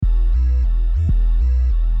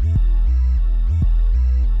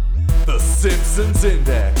Simpsons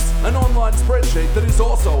Index, an online spreadsheet that is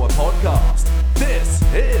also a podcast. This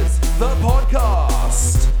is the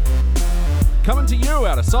podcast. Coming to you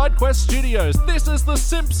out of SideQuest Studios, this is the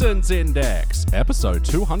Simpsons Index, episode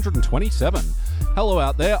 227. Hello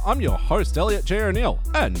out there, I'm your host, Elliot J. O'Neill,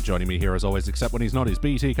 and joining me here as always, except when he's not, is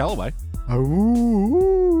BT Calloway.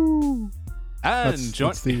 Oh, And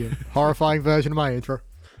that's the horrifying version of my intro.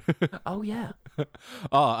 Oh, yeah.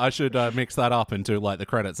 Oh, I should mix that up into like the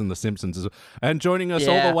credits in The Simpsons. And joining us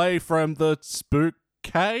all the way from the Spook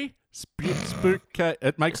K.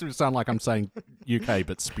 It makes it sound like I'm saying UK,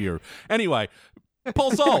 but spew. Anyway,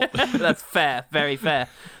 Paul Salt. That's fair. Very fair.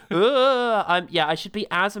 I should be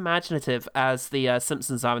as imaginative as the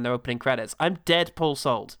Simpsons are in their opening credits. I'm dead Paul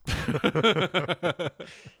Salt.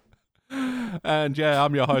 And yeah,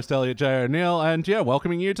 I'm your host, Elliot J. O'Neill, and yeah,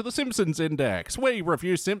 welcoming you to the Simpsons Index. We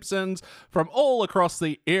review Simpsons from all across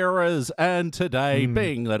the eras, and today,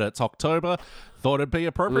 being that it's October, thought it'd be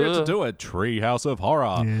appropriate to do a Treehouse of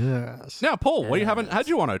Horror. Yes. Now, Paul, we haven't had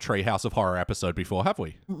you on a Treehouse of Horror episode before, have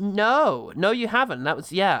we? No, you haven't. That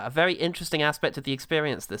was, a very interesting aspect of the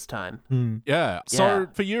experience this time. Yeah. So,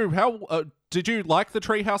 for you, how did you like the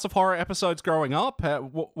Treehouse of Horror episodes growing up?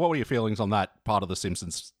 What were your feelings on that part of the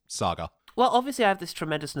Simpsons saga? Well, obviously I have this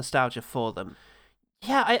tremendous nostalgia for them.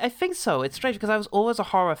 Yeah, I think so. It's strange because I was always a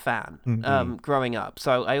horror fan growing up.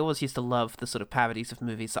 So I always used to love the sort of parodies of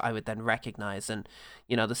movies that I would then recognize. And,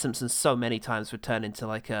 you know, The Simpsons so many times would turn into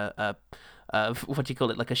like a what do you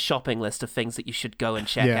call it? Like a shopping list of things that you should go and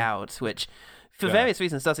check out, which for various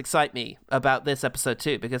reasons does excite me about this episode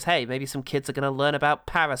too, because, hey, maybe some kids are going to learn about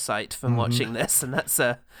Parasite from watching this. And that's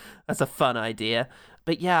a fun idea.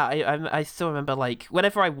 But yeah, I still remember, like,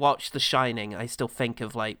 whenever I watch The Shining, I still think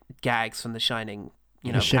of, like, gags from The Shining,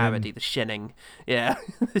 you know, parody, The Shinning. Yeah,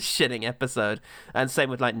 The Shinning episode. And same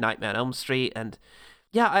with, like, Nightmare on Elm Street. And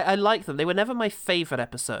yeah, I like them. They were never my favorite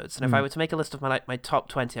episodes. And if I were to make a list of my top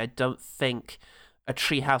 20, I don't think a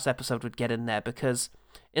Treehouse episode would get in there, because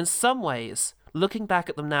in some ways, looking back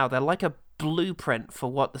at them now, they're like a blueprint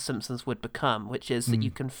for what The Simpsons would become, which is that you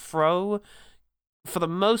can throw, for the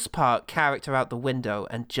most part, character out the window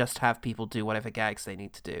and just have people do whatever gags they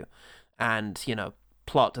need to do. And, you know,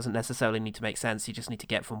 plot doesn't necessarily need to make sense. You just need to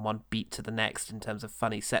get from one beat to the next in terms of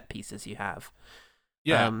funny set pieces you have.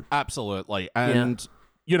 Yeah, absolutely. And,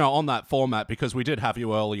 you know, on that format, because we did have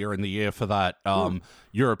you earlier in the year for that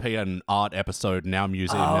European art episode, Now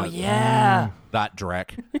Museum. Oh, yeah. That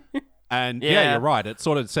dreck. And yeah, you're right. It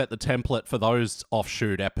sort of set the template for those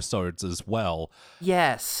offshoot episodes as well.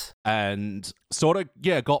 Yes. And sort of,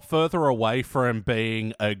 got further away from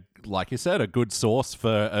being, like you said, a good source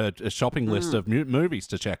for a shopping list of movies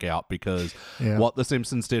to check out, because what The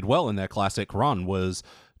Simpsons did well in their classic run was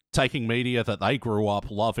taking media that they grew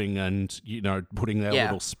up loving and, you know, putting their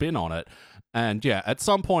little spin on it. And yeah, at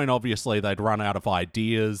some point, obviously, they'd run out of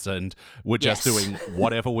ideas and were just doing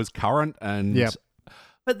whatever was current. And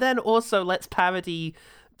but then also, let's parody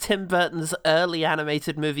Tim Burton's early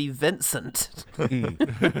animated movie, Vincent.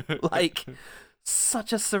 Like,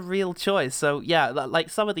 such a surreal choice. So, yeah,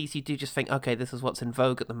 like some of these you do just think, okay, this is what's in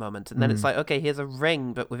vogue at the moment. And then it's like, okay, here's a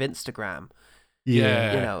Ring, but with Instagram.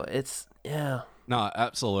 Yeah. You know, it's, No,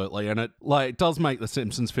 absolutely. And it does make The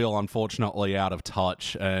Simpsons feel, unfortunately, out of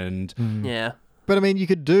touch. And But I mean, you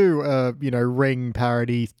could do a, Ring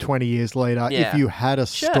parody 20 years later if you had a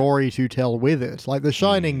story to tell with it. Like The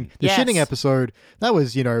Shining, the Shinning episode, that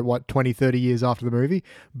was, 20, 30 years after the movie,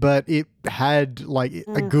 but it had like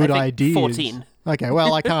a good idea. 14. Okay,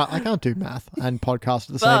 well, I can't do math and podcast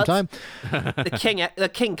at the same time. The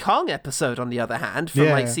King Kong episode, on the other hand, from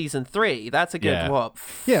like season 3, that's a good what?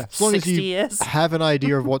 Yeah, as long 60 as you years? have an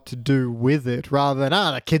idea of what to do with it, rather than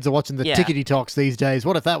the kids are watching the tickety talks these days.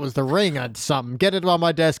 What if that was The Ring? I'd something. Get it on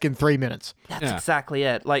my desk in 3 minutes. That's exactly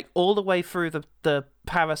it. Like all the way through the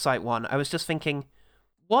Parasite one, I was just thinking,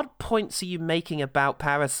 what points are you making about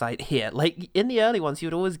Parasite here? Like, in the early ones, you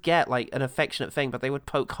would always get, like, an affectionate thing, but they would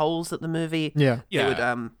poke holes at the movie. Yeah. They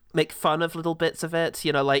would make fun of little bits of it,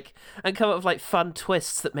 like, and come up with, like, fun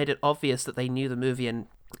twists that made it obvious that they knew the movie. And,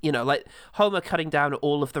 like, Homer cutting down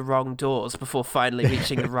all of the wrong doors before finally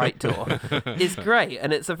reaching the right door is great.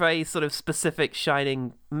 And it's a very sort of specific,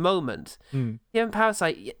 shining moment. Here in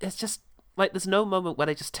Parasite, it's just, like, there's no moment where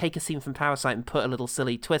they just take a scene from Parasite and put a little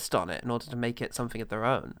silly twist on it in order to make it something of their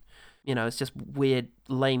own. It's just weird,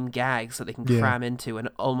 lame gags that they can cram into an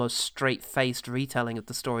almost straight-faced retelling of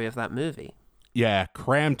the story of that movie. Yeah,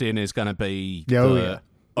 crammed in is going to be the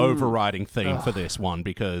overriding theme for this one,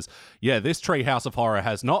 because, this Treehouse of Horror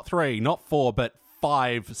has not 3, not 4, but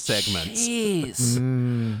 5 segments.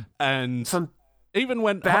 Jeez. And even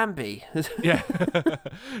when Bambi. Yeah.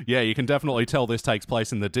 Yeah, you can definitely tell this takes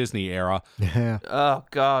place in the Disney era. Yeah. Oh,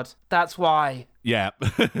 God. That's why. Yeah.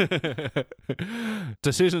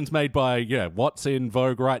 Decisions made by, what's in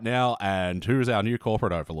vogue right now and who's our new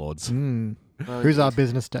corporate overlords. Who's our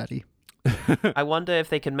business daddy? I wonder if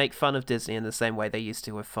they can make fun of Disney in the same way they used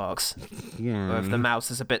to with Fox. Or if the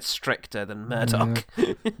mouse is a bit stricter than Murdoch.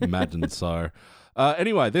 Imagine so.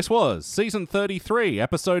 Anyway, this was Season 33,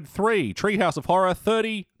 Episode 3, Treehouse of Horror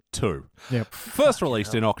 32. Yep. First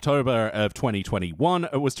released in October of 2021.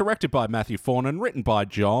 It was directed by Matthew Fawn and written by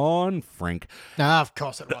John Frink. Of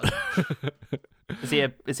course it was.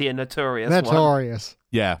 Is he a notorious one? Notorious.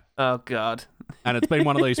 Yeah. Oh, God. And it's been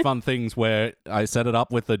one of these fun things where I set it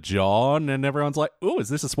up with the John and everyone's like, oh, is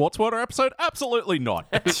this a Swartzwater episode? Absolutely not.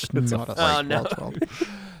 It's not a Swartzwater.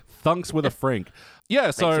 Thunks with a Frink.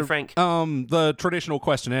 Yeah, so Frank. The traditional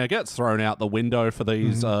questionnaire gets thrown out the window for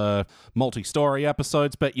these multi-story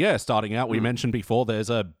episodes. But yeah, starting out, we mentioned before, there's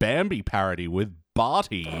a Bambi parody with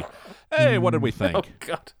Barty. Hey, what did we think? Oh,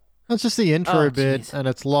 God. That's just the intro bit, and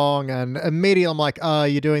it's long, and immediately I'm like,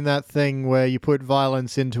 you're doing that thing where you put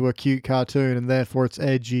violence into a cute cartoon, and therefore it's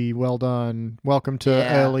edgy. Well done. Welcome to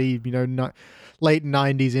early, late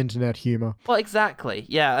 90s internet humor. Well, exactly.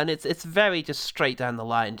 Yeah, and it's very just straight down the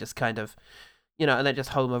line, just kind of, and then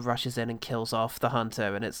just Homer rushes in and kills off the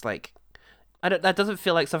hunter, and it's like, that doesn't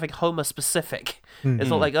feel like something Homer specific. It's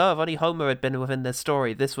not like, if only Homer had been within this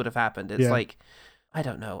story, this would have happened. It's like, I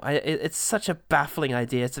don't know. It's such a baffling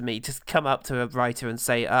idea to me. Just come up to a writer and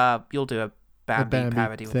say, you'll do a Bambi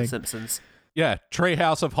parody with The Simpsons. Yeah,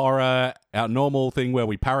 Treehouse of Horror, our normal thing where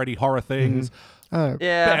we parody horror things.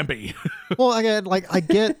 Bambi. Well, again,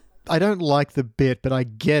 I don't like the bit, but I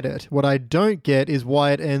get it. What I don't get is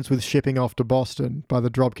why it ends with shipping off to Boston by the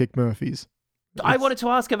Dropkick Murphys. I wanted to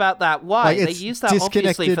ask about that. Why? They used that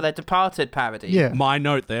obviously for their Departed parody. Yeah. My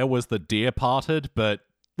note there was the Dear Parted, but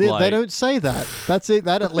they don't say that. That's it.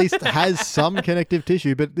 That at least has some connective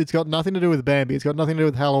tissue, but it's got nothing to do with Bambi. It's got nothing to do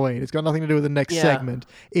with Halloween. It's got nothing to do with the next segment.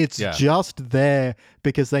 It's just there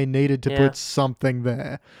because they needed to put something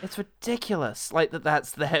there. It's ridiculous.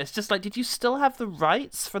 That's there. It's just like, did you still have the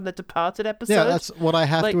rights from the Departed episode? Yeah, that's what I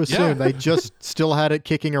have to assume. They just still had it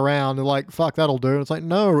kicking around. They're like, fuck, that'll do. And it's like,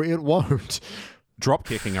 no, it won't. Drop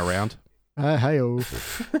kicking around. Hey-oh.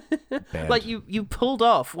 Like, you pulled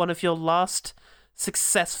off one of your last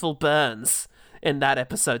successful burns in that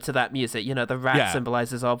episode to that music. The rat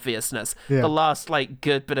symbolizes obviousness. The last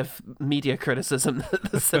good bit of media criticism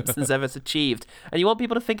that The Simpsons ever achieved. And you want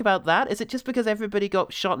people to think about that? Is it just because everybody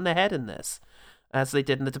got shot in the head in this, as they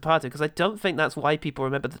did in The Departed? Because I don't think that's why people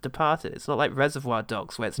remember The Departed. It's not like Reservoir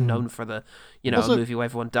Dogs, where it's known for the, also, a movie where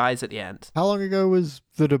everyone dies at the end. How long ago was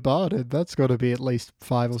The Departed? That's got to be at least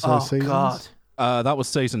 5 or so seasons. God. That was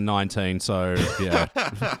season 19, so yeah.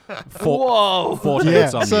 Whoa! 14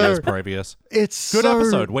 some years previous. It's good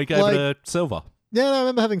episode. We gave it a silver. Yeah, no, I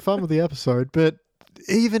remember having fun with the episode, but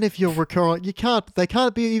even if you're recurring, they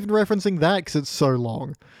can't be even referencing that because it's so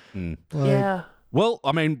long. Yeah. Well,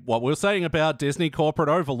 I mean, what we were saying about Disney corporate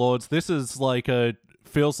overlords, this is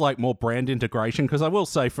feels like more brand integration, because I will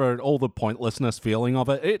say, for all the pointlessness feeling of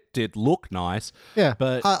it, it did look nice. Yeah,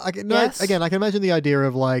 but again, I can imagine the idea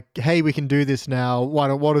of hey, we can do this now.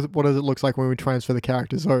 What does it look like when we transfer the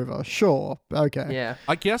characters over? Sure, okay. Yeah,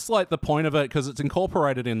 I guess the point of it, because it's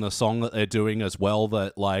incorporated in the song that they're doing as well,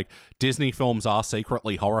 that Disney films are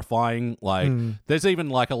secretly horrifying. There's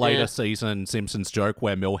even a later season Simpsons joke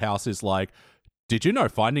where Milhouse is like, did you know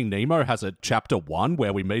Finding Nemo has a chapter 1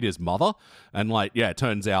 where we meet his mother? And it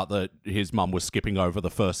turns out that his mum was skipping over the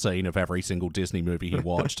first scene of every single Disney movie he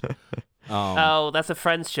watched. That's a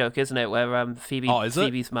Friends joke, isn't it? Where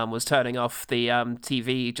Phoebe's mum was turning off the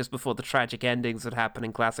TV just before the tragic endings would happen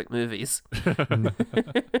in classic movies.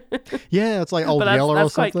 Yeah, it's like Old Yeller or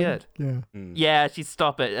something. Quite good. Yeah, she'd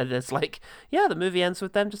stop it, and it's the movie ends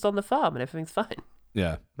with them just on the farm, and everything's fine.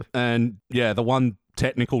 Yeah, and the one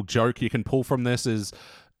technical joke you can pull from this is,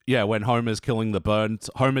 when Homer Deer is killing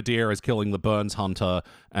the Burns hunter,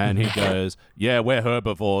 and he goes, we're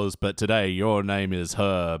herbivores, but today your name is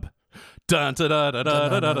Herb. Dun, da, da, da,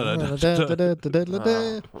 da, da, da,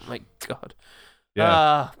 da. Oh my God.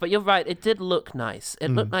 Yeah. But you're right, it did look nice.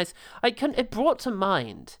 It looked nice. It brought to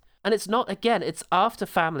mind, and it's not, again, it's after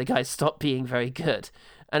Family Guy stopped being very good.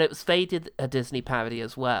 And they did a Disney parody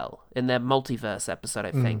as well in their Multiverse episode,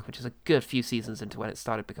 I think, which is a good few seasons into when it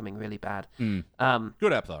started becoming really bad.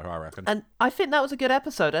 Good episode, I reckon. And I think that was a good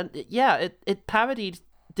episode. And it parodied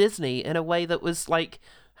Disney in a way that was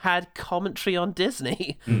had commentary on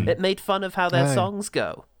Disney. It made fun of how their songs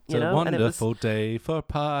go. It's a wonderful day for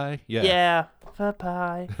pie. Yeah, for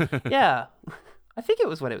pie. Yeah. I think it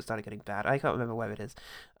was when it started getting bad. I can't remember where it is.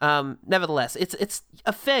 Nevertheless, it's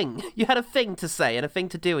a thing. You had a thing to say and a thing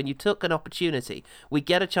to do, and you took an opportunity. We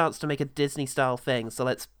get a chance to make a Disney-style thing, so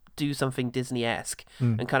let's do something Disney-esque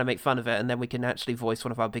and kind of make fun of it, and then we can actually voice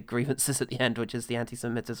one of our big grievances at the end, which is the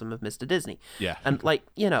anti-Semitism of Mr. Disney. Yeah. And, like,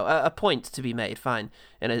 you know, a point to be made, fine,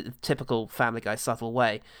 in a typical Family Guy subtle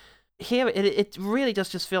way. Here, it really does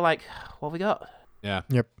just feel like, what have we got? Yeah.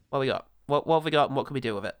 Yep. What have we got? What have we got, and what can we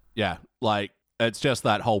do with it? Yeah, like, it's just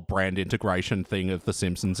that whole brand integration thing of The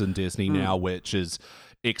Simpsons and Disney now, which is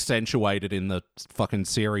accentuated in the fucking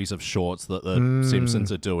series of shorts that the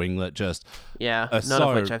Simpsons are doing that just... Yeah, none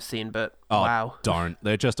of which I've seen, but wow. Don't.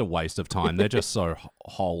 They're just a waste of time. They're just so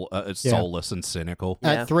soulless and cynical.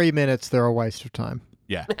 At 3 minutes, they're a waste of time.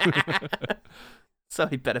 Yeah. So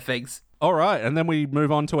many better things. All right, and then we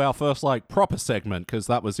move on to our first, like, proper segment, because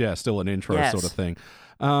that was, still an intro sort of thing.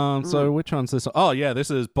 So which one's this? Oh, yeah,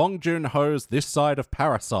 this is Bong Joon-ho's This Side of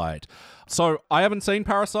Parasite. So I haven't seen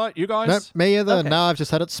Parasite. You guys? Nope, me either. Okay. No, I've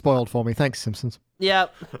just had it spoiled for me. Thanks, Simpsons. Yeah.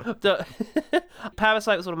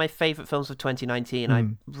 Parasite was one of my favourite films of 2019. I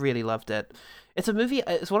really loved it. It's a movie,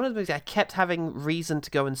 it's one of the movies I kept having reason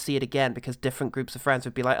to go and see it again because different groups of friends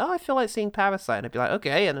would be like, oh, I feel like seeing Parasite. And I'd be like,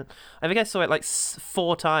 okay. And I think I saw it like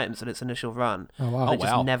 4 times in its initial run. Oh, wow. And it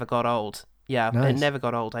just never got old. Yeah, nice. It never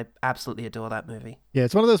got old. I absolutely adore that movie. Yeah,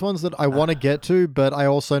 it's one of those ones that I want to get to, but I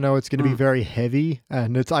also know it's going to be very heavy,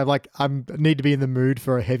 and I need to be in the mood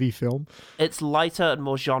for a heavy film. It's lighter and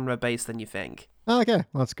more genre based than you think. Oh, okay,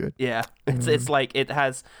 well, that's good. Yeah, it's like it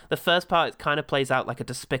has the first part. It kind of plays out like a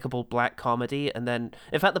despicable black comedy, and then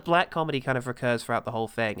in fact the black comedy kind of recurs throughout the whole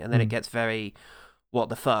thing, and then it gets very what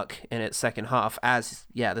the fuck in its second half. As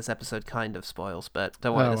this episode kind of spoils, but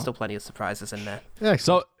don't worry, there's still plenty of surprises in there. Yeah,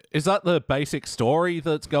 so. Is that the basic story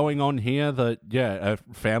that's going on here? That, a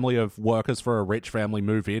family of workers for a rich family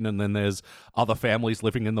move in and then there's other families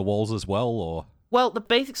living in the walls as well, or...? Well, the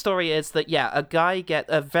basic story is that,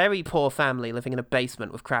 a very poor family living in a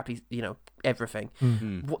basement with crappy, everything.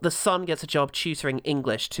 Mm-hmm. The son gets a job tutoring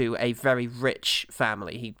English to a very rich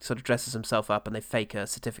family. He sort of dresses himself up and they fake a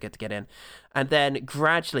certificate to get in. And then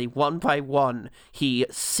gradually, one by one, he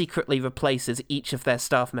secretly replaces each of their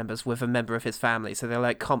staff members with a member of his family. So they're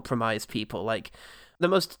like compromised people. Like, the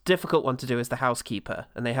most difficult one to do is the housekeeper.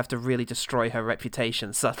 And they have to really destroy her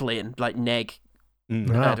reputation subtly and like neg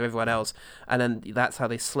to everyone else, and then that's how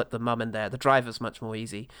they slip the mum in there. The driver's much more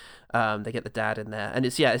easy. They get the dad in there, and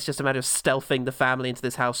it's just a matter of stealthing the family into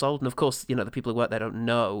this household. And of course, the people who work there don't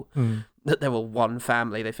know that they're all one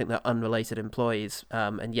family. They think they're unrelated employees.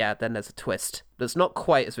 And then there's a twist that's not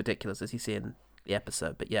quite as ridiculous as you see in the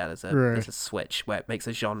episode, but there's a switch where it makes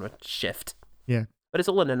a genre shift. Yeah, but it's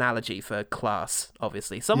all an analogy for class,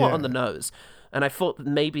 obviously, somewhat on the nose. And I thought that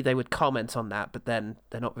maybe they would comment on that, but then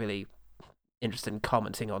they're not really interested in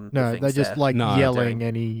commenting on the things they're just yelling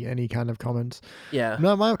any kind of comments. Yeah.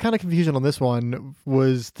 No, my kind of confusion on this one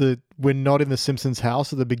was that we're not in the Simpsons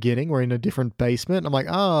house at the beginning. We're in a different basement. I'm like,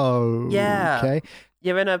 oh, yeah. Okay.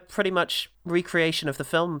 You're in a pretty much recreation of the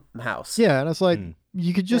film house. Yeah, and it's like,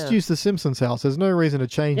 you could just use the Simpsons house. There's no reason to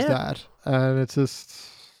change that. And it's just...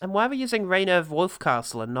 And why are we using Rainer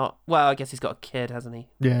Wolfcastle and not... Well, I guess he's got a kid, hasn't he?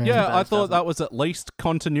 Yeah, I thought that was at least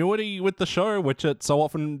continuity with the show, which it so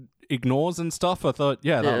often ignores and stuff. I thought,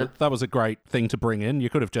 that was a great thing to bring in. You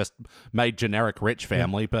could have just made generic rich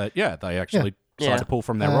family, but they actually decided to pull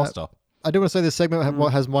from their roster. I do want to say this segment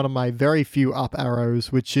has one of my very few up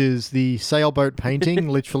arrows, which is the sailboat painting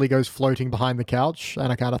literally goes floating behind the couch,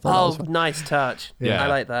 and I kind of thought that was fun. Nice touch. Yeah. I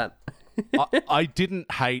like that. I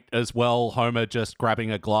didn't hate as well Homer just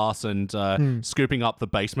grabbing a glass and scooping up the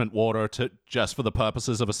basement water just for the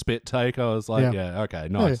purposes of a spit take. I was like, okay,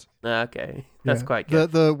 nice. Okay, that's quite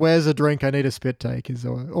good. The where's a drink, I need a spit take is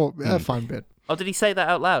a fun bit. Oh, did he say that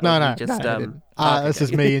out loud? No, this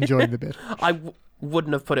is me enjoying the bit.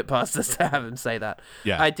 Wouldn't have put it past us to have him say that.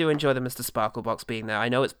 Yeah. I do enjoy the Mr. Sparklebox being there. I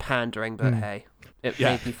know it's pandering, but hey. It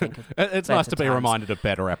made me think of it's nice to be reminded of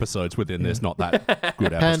better episodes within this, not that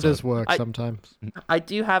good episode. Pandas work sometimes. I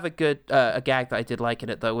do have a good a gag that I did like in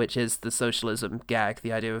it, though, which is the socialism gag.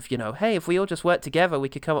 The idea of, hey, if we all just work together, we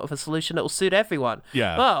could come up with a solution that will suit everyone.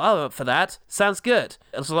 Yeah. Oh, I'm up for that. Sounds good.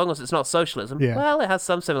 As long as it's not socialism. Yeah. Well, it has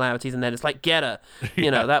some similarities, and then it's like, get her.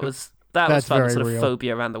 That was... That was fun, sort of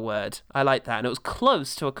phobia around the word. I like that. And it was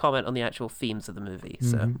close to a comment on the actual themes of the movie.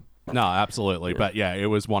 So no, absolutely. But it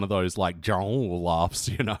was one of those like John laughs,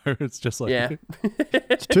 It's just like yeah.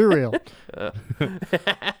 It's too real.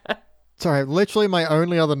 Sorry, literally my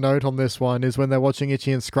only other note on this one is when they're watching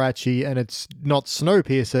Itchy and Scratchy and it's not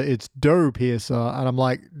Snowpiercer, it's Doe Piercer. And I'm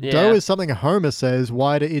like, Doe is something Homer says.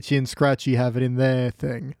 Why do Itchy and Scratchy have it in their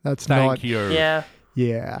thing? That's Thank you. Yeah.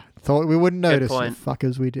 Yeah. Thought we wouldn't notice. The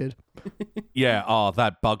fuckers we did. Yeah,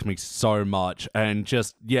 that bugged me so much. And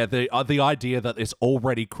just, the idea that this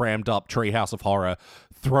already crammed up Treehouse of Horror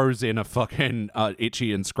throws in a fucking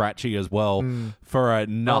Itchy and Scratchy as well for a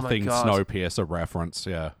nothing Snowpiercer reference,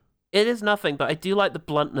 It is nothing, but I do like the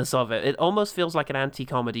bluntness of it. It almost feels like an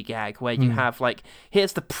anti-comedy gag where you have, like,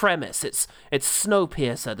 here's the premise. It's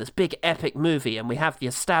Snowpiercer, this big epic movie, and we have the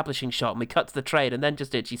establishing shot, and we cut to the train, and then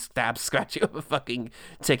just Itchy stabs Scratchy up a fucking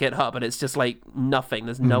ticket hub, and it's just, like, nothing.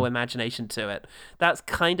 There's no imagination to it. That's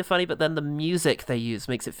kind of funny, but then the music they use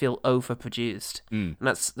makes it feel overproduced. And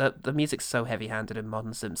the music's so heavy-handed in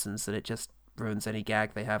modern Simpsons that it just ruins any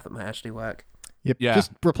gag they have that might actually work. Yep. Yeah.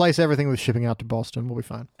 Just replace everything with shipping out to Boston. We'll be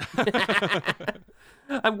fine.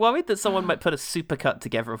 I'm worried that someone might put a supercut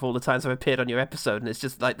together of all the times I've appeared on your episode, and it's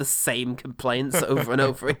just like the same complaints over and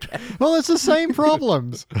over again. Well, it's the same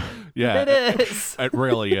problems. Yeah. It is. It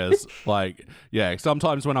really is. Like,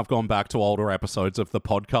 sometimes when I've gone back to older episodes of the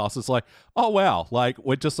podcast, it's like, oh, wow, like,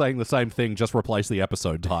 we're just saying the same thing, just replace the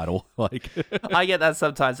episode title. Like, I get that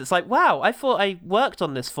sometimes. It's like, wow, I thought I worked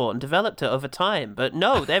on this thought and developed it over time, but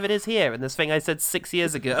no, there it is here in this thing I said 6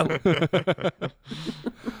 years ago.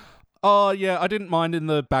 Oh, yeah, I didn't mind in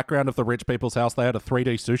the background of the rich people's house they had a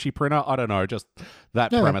 3D sushi printer. I don't know, just that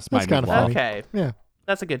premise made me laugh. Okay. Yeah.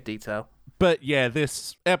 That's a good detail. But yeah,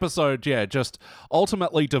 this episode, just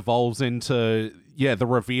ultimately devolves into, the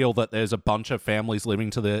reveal that there's a bunch of families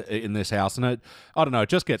living in this house, and it, I don't know, it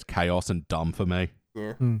just gets chaos and dumb for me.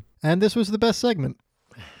 Yeah. And this was the best segment.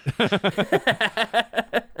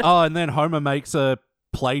 Oh, and then Homer makes a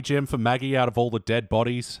play gym for Maggie out of all the dead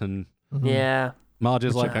bodies, and yeah. Marge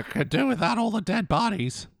is like, I could do without all the dead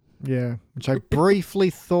bodies. Yeah, which I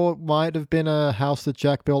briefly thought might have been a House That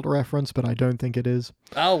Jack Built reference, but I don't think it is.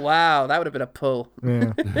 Oh, wow. That would have been a pull.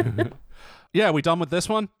 Yeah. Yeah, we done with this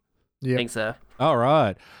one? Yeah. I think so. All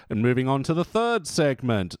right. And moving on to the third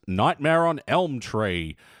segment, Nightmare on Elm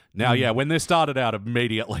Tree. Now, when this started out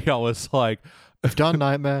immediately, I was like... We've done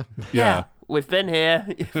Nightmare. Yeah. We've been here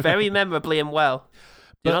very memorably and well.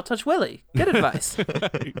 Do not touch Willie. Good advice.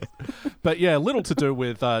 But yeah, little to do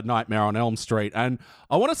with Nightmare on Elm Street. And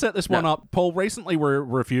I want to set this one up. Paul recently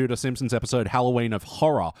reviewed a Simpsons episode, Halloween of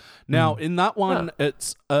Horror. Now, in that one,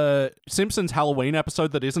 it's a Simpsons Halloween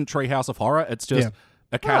episode that isn't Treehouse of Horror. It's just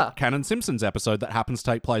a canon Simpsons episode that happens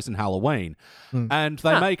to take place in Halloween. And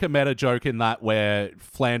they make a meta joke in that where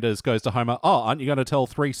Flanders goes to Homer, oh, aren't you going to tell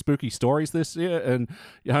 3 spooky stories this year? And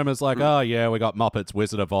Homer's like, oh, yeah, we got Muppets,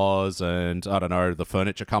 Wizard of Oz, and I don't know, The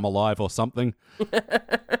Furniture Come Alive or something.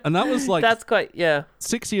 And that was like... That's quite,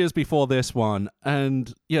 6 years before this one.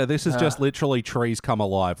 And this is just literally Trees Come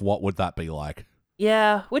Alive. What would that be like?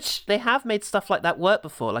 Yeah, which they have made stuff like that work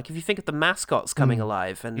before. Like if you think of the mascots coming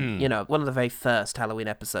alive, and one of the very first Halloween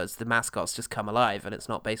episodes, the mascots just come alive, and it's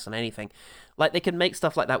not based on anything. Like they can make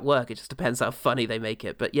stuff like that work. It just depends how funny they make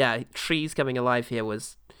it. But yeah, trees coming alive here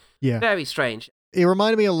was very strange. It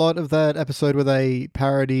reminded me a lot of that episode where they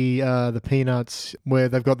parody the Peanuts, where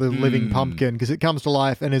they've got the living pumpkin, because it comes to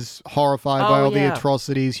life and is horrified by all the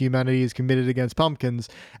atrocities humanity has committed against pumpkins,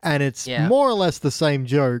 and it's more or less the same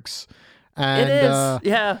jokes. And, it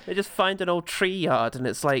is, they just find an old tree yard, and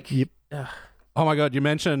it's like... Yep. Oh my god, you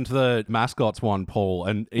mentioned the mascots one, Paul,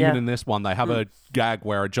 and even in this one, they have a gag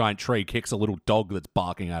where a giant tree kicks a little dog that's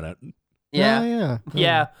barking at it. Yeah,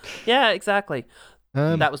 exactly.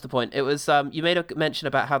 That was the point. It was, you made a mention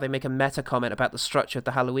about how they make a meta comment about the structure of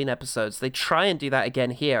the Halloween episodes. They try and do that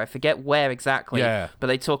again here. I forget where exactly, but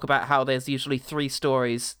they talk about how there's usually 3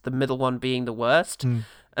 stories, the middle one being the worst.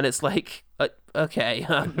 And it's like, okay,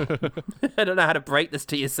 I don't know how to break this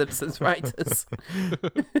to you, Simpsons writers.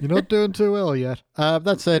 You're not doing too well yet.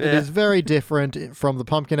 That said, it is very different from the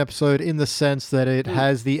Pumpkin episode in the sense that it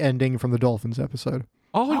has the ending from the Dolphins episode.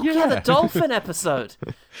 Oh yeah, the dolphin episode.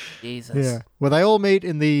 Jesus. Yeah, where they all meet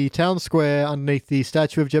in the town square underneath the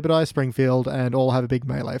statue of Jebediah Springfield and all have a big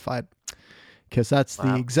melee fight. Because that's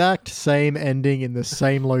the exact same ending in the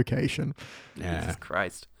same location. Jesus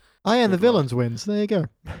Christ. Oh, yeah, and the villains wins. There you go.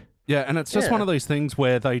 Yeah, and it's just one of these things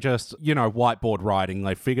where they just, whiteboard writing.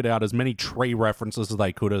 They figured out as many tree references as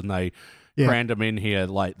they could, and they crammed them in here.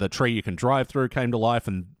 Like the tree you can drive through came to life,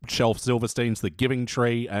 and Shelf Silverstein's the giving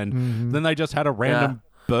tree, and then they just had a random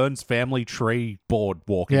Burns family tree board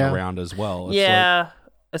walking around as well.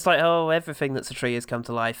 It's It's like, oh, everything that's a tree has come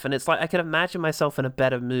to life. And it's like, I can imagine myself in a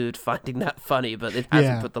better mood finding that funny, but it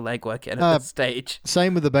hasn't put the legwork in at this stage.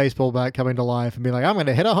 Same with the baseball bat coming to life and being like, I'm going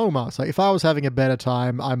to hit a homer. It's like, if I was having a better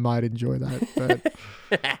time, I might enjoy that.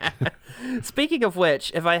 But... Speaking of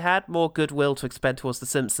which, if I had more goodwill to expend towards The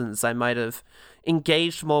Simpsons, I might have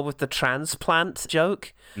engaged more with the transplant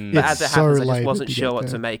joke. But as it happens, I just wasn't sure what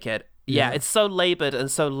to make it. Yeah, it's so labored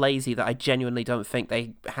and so lazy that I genuinely don't think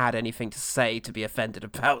they had anything to say to be offended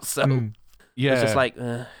about. So it's just like,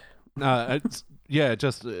 it's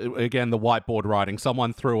just again the whiteboard writing.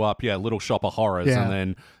 Someone threw up, Little Shop of Horrors, and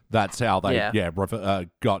then that's how they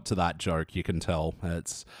got to that joke. You can tell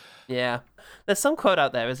it's There's some quote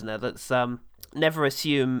out there, isn't there? That's never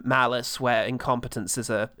assume malice where incompetence is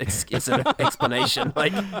an explanation.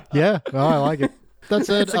 Like, I like it. That's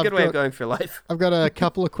it. It's a good way of going through life. I've got a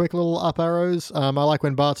couple of quick little up arrows. I like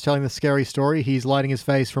when Bart's telling the scary story. He's lighting his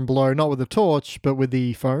face from below, not with a torch, but with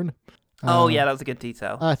the phone. That was a good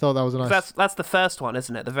detail. I thought that was a nice... That's the first one,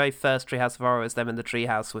 isn't it? The very first Treehouse of Horror is them in the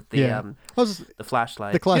treehouse with the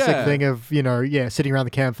flashlight. The classic thing of, sitting around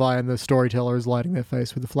the campfire and the storyteller is lighting their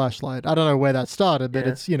face with the flashlight. I don't know where that started, but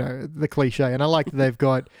it's, the cliche. And I like that they've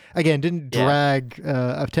got, again, didn't drag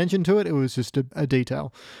attention to it. It was just a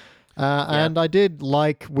detail. And I did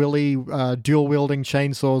like Willie dual-wielding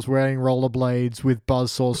chainsaws wearing rollerblades with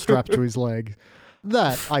buzzsaws strapped to his leg.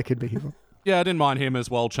 That I could be here. Yeah, I didn't mind him as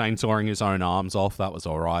well chainsawing his own arms off. That was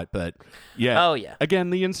all right. But again,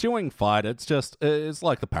 the ensuing fight, it's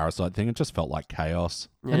like the Parasite thing. It just felt like chaos.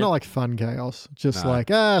 Yeah. And not like fun chaos. Just like,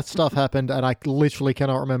 stuff happened and I literally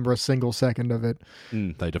cannot remember a single second of it.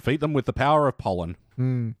 They defeat them with the power of pollen.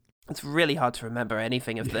 It's really hard to remember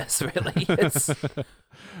anything of this, really.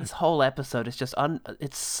 This whole episode is just...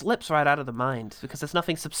 it slips right out of the mind because there's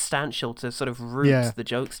nothing substantial to sort of root the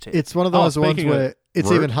jokes to. It's one of those ones where it's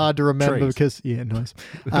even hard to remember because... Yeah, nice.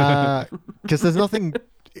 Because there's nothing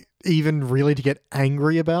even really to get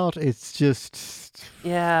angry about. It's just...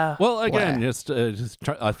 Yeah. Well, again,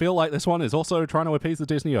 I feel like this one is also trying to appease the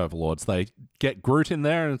Disney overlords. They get Groot in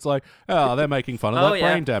there and it's like, they're making fun of that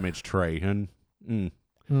brain damage tree. And...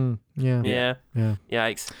 Yeah.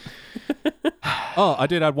 Yikes. I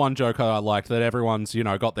did add one joke I liked, that everyone's,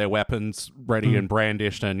 got their weapons ready and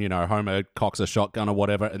brandished and, Homer cocks a shotgun or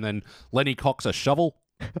whatever, and then Lenny cocks a shovel.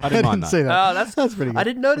 I didn't mind that. See that. Oh, that's pretty good. I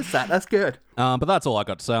didn't notice that. That's good. But that's all I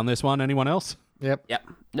got to say on this one. Anyone else? Yep.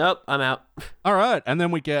 Nope, I'm out. All right. And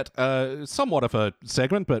then we get somewhat of a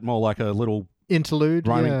segment, but more like a little... interlude.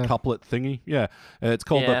 Rhyming couplet thingy. Yeah. It's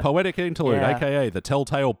called the Poetic Interlude, a.k.a. the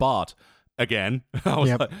Telltale Bart. Again, I was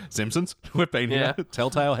like, Simpsons, we've been here.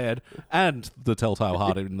 Telltale Head and the Telltale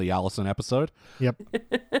Heart in the Allison episode. Yep.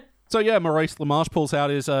 So Maurice LaMarche pulls out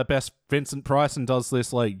his best Vincent Price and does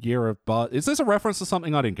this Year of Bart. Is this a reference to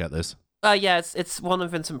something? I didn't get this. It's one of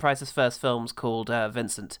Vincent Price's first films called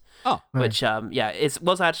Vincent. Oh. Which, it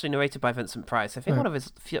was actually narrated by Vincent Price. I think one of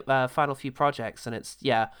his final few projects, and it's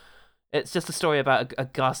just a story about a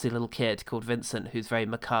ghastly little kid called Vincent who's very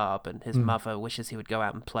macabre, and his mother wishes he would go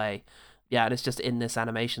out and play. Yeah, and it's just in this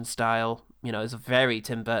animation style. It's a very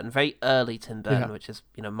Tim Burton, very early Tim Burton, which is,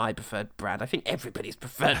 my preferred brand. I think everybody's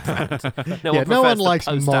preferred brand. No one likes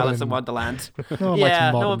post Alice in Wonderland. No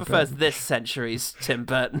one prefers this century's Tim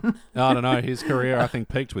Burton. I don't know. His career, I think,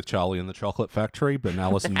 peaked with Charlie and the Chocolate Factory, but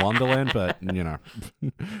Alice in Wonderland. But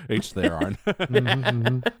each their own.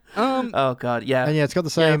 Oh God, yeah. And it's got the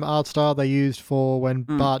same art style they used for when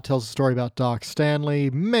Bart tells a story about Dark Stanley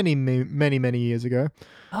many, many years ago.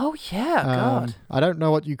 Oh, yeah, God. I don't know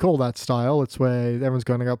what you call that style. It's where everyone's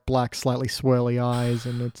going to got black, slightly swirly eyes,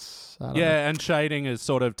 and it's... I don't know. And shading is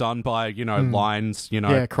sort of done by, lines,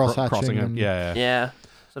 cross-hatching. Yeah,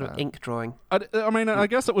 sort of ink drawing. I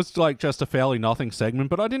guess it was just a fairly nothing segment,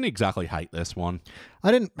 but I didn't exactly hate this one.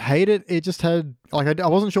 I didn't hate it. It just had... I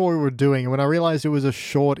wasn't sure what we were doing, and when I realized it was a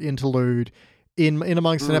short interlude in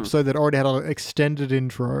amongst an episode that already had an extended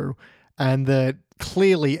intro, and that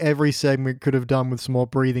clearly every segment could have done with some more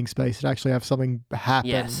breathing space to actually have something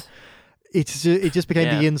happen. Yes. It just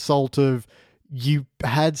became the insult of you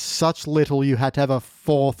had such little, you had to have a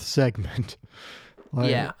fourth segment.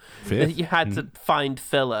 Fifth? You had to find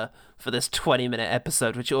filler for this 20-minute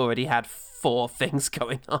episode, which already had 4 things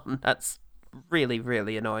going on. That's really,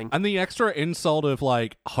 really annoying. And the extra insult of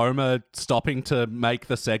Homer stopping to make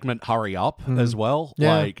the segment hurry up as well.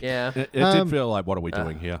 It did feel like, what are we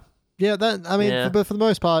doing here? Yeah, but for the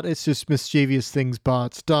most part, it's just mischievous things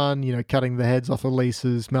Bart's done, cutting the heads off of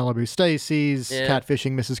Lisa's Malibu Stacy's,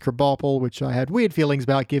 catfishing Mrs. Krabappel, which I had weird feelings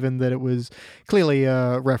about given that it was clearly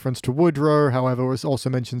a reference to Woodrow. However, it also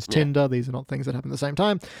mentions Tinder. These are not things that happen at the same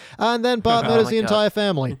time. And then Bart murders the entire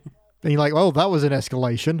family. And you're like, oh, that was an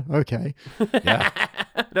escalation. Okay. Yeah.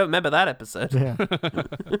 I don't remember that episode. Yeah.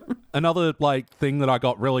 Another thing that I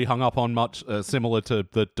got really hung up on, much similar to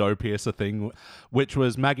the dough piercer thing, which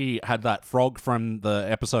was Maggie had that frog from the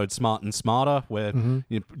episode Smart and Smarter, where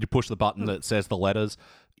you push the button that says the letters.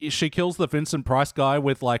 She kills the Vincent Price guy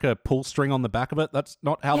with a pull string on the back of it. That's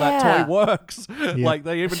not how that toy works. Yeah.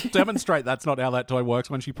 They even demonstrate that's not how that toy works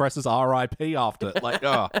when she presses RIP after it.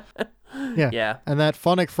 Yeah. And that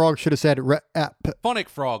phonic frog should have said Phonic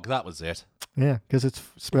frog, that was it. Yeah, because it's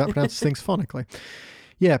pronounces things phonically.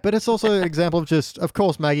 Yeah, but it's also an example of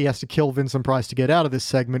course, Maggie has to kill Vincent Price to get out of this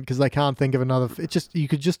segment because they can't think of another. You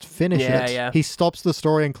could just finish it. Yeah. He stops the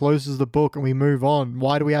story and closes the book, and we move on.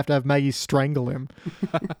 Why do we have to have Maggie strangle him?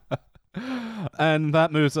 And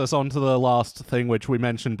that moves us on to the last thing, which we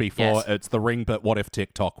mentioned before. Yes. It's the Ring, but what if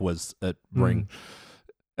TikTok was a Ring?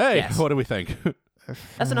 Hey, what do we think?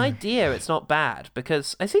 As an idea, it's not bad,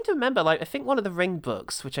 because I seem to remember, I think one of the Ring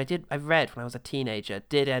books, which I read when I was a teenager,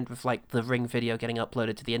 did end with, the Ring video getting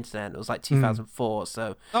uploaded to the internet. It was, 2004,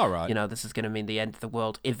 so, all right. This is going to mean the end of the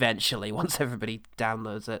world eventually, once everybody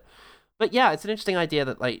downloads it. But yeah, it's an interesting idea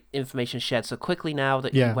that, information shared so quickly now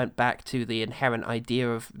that you went back to the inherent idea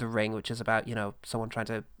of the Ring, which is about, someone trying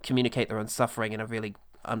to communicate their own suffering in a really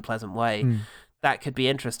unpleasant way. That could be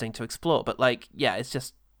interesting to explore, but, it's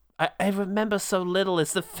just... I remember so little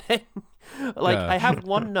is the thing. I have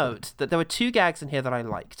one note that there were 2 gags in here that I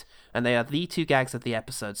liked, and they are the 2 gags of the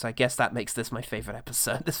episode, so I guess that makes this my favorite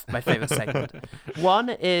episode, this my favorite segment. One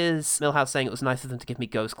is Milhouse saying it was nice of them to give me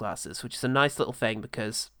ghost glasses, which is a nice little thing,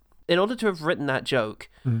 because in order to have written that joke,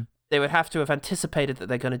 they would have to have anticipated that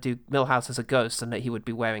they're going to do Milhouse as a ghost and that he would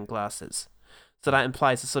be wearing glasses. So that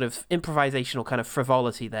implies a sort of improvisational kind of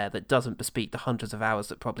frivolity there that doesn't bespeak the hundreds of hours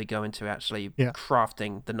that probably go into actually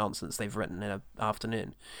crafting the nonsense they've written in an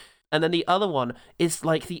afternoon. And then the other one is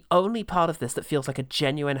the only part of this that feels like a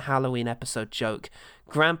genuine Halloween episode joke.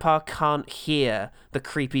 Grandpa can't hear the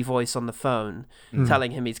creepy voice on the phone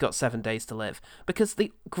telling him he's got 7 days to live. Because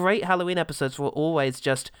the great Halloween episodes will always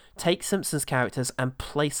just take Simpsons characters and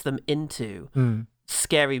place them into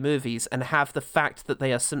scary movies and have the fact that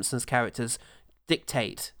they are Simpsons characters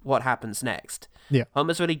dictate what happens next. Yeah.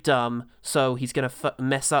 Homer's really dumb, so he's going to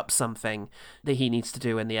mess up something that he needs to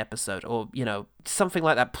do in the episode, or, something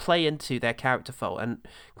like that, play into their character fault. And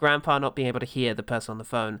Grandpa not being able to hear the person on the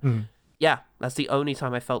phone. Yeah, that's the only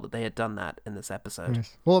time I felt that they had done that in this episode.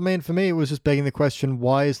 Yes. Well, for me, it was just begging the question,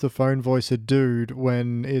 why is the phone voice a dude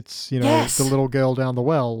when it's, the little girl down the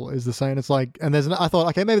well is the same? It's and I thought,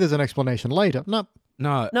 okay, maybe there's an explanation later. No.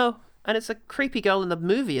 And it's a creepy girl in the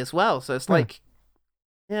movie as well, so it's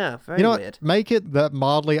yeah, very weird. Make it that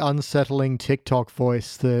mildly unsettling TikTok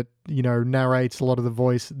voice that, narrates a lot of the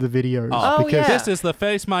videos. Because this is the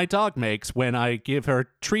face my dog makes when I give her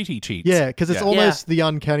treaty treats. Yeah, because it's almost the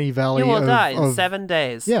uncanny valley. You will die in 7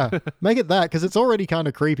 days. Yeah, make it that, because it's already kind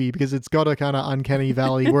of creepy, because it's got a kind of uncanny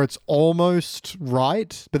valley where it's almost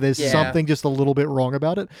right, but there's something just a little bit wrong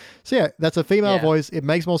about it. So yeah, that's a female voice. It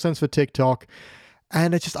makes more sense for TikTok.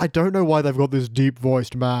 And it's just, I don't know why they've got this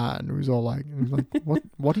deep-voiced man who's all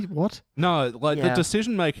what? No, the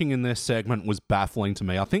decision-making in this segment was baffling to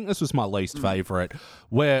me. I think this was my least favorite,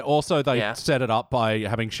 where also they set it up by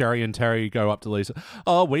having Sherry and Terry go up to Lisa.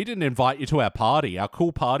 Oh, we didn't invite you to our party, our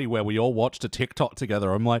cool party where we all watched a TikTok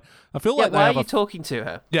together. I'm like, I feel like why are you talking to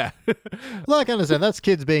her? Yeah. Well, I can understand. That's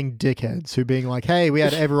kids being dickheads who being like, hey, we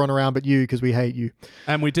had everyone around but you because we hate you.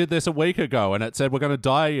 And we did this a week ago, and it said we're going to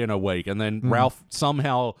die in a week, and then Ralph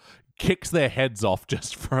somehow kicks their heads off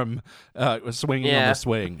just from swinging on the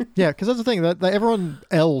swing. Yeah, because that's the thing, that everyone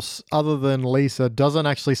else other than Lisa doesn't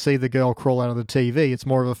actually see the girl crawl out of the TV. It's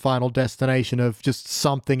more of a final destination of just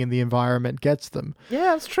something in the environment gets them.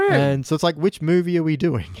 Yeah, that's true. And so it's which movie are we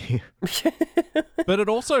doing here? But it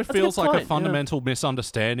also feels like a fundamental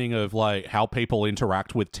misunderstanding of how people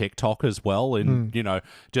interact with TikTok as well, and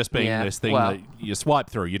just being this thing that you swipe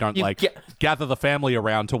through. You don't gather the family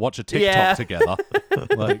around to watch a TikTok together.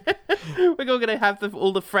 We're going to have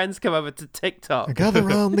all the friends come over to TikTok. Gather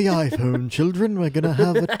around the iPhone, children. We're going to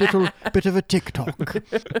have a little bit of a TikTok.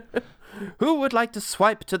 Who would like to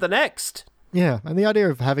swipe to the next? Yeah, and the idea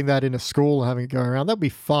of having that in a school and having it go around, that'd be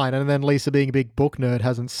fine. And then Lisa, being a big book nerd,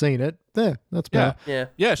 hasn't seen it. There, that's better.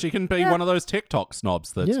 Yeah, she can be one of those TikTok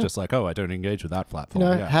snobs that's just I don't engage with that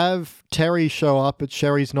platform. Have Terry show up, but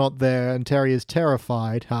Sherry's not there, and Terry is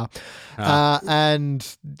terrified.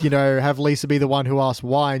 And, have Lisa be the one who asks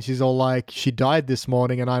why, and she's all like, she died this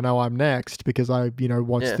morning, and I know I'm next because I,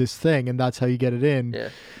 watched this thing, and that's how you get it in. Yeah.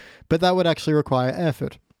 But that would actually require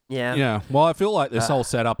effort. Yeah. Well, I feel like this whole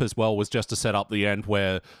setup as well was just to set up the end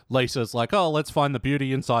where Lisa's like, oh, let's find the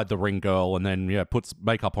beauty inside the ring girl, and then, puts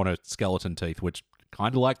makeup on her skeleton teeth, which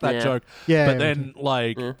kind of like that joke. Yeah. But then,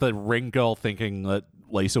 the ring girl thinking that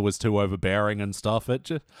Lisa was too overbearing and stuff. It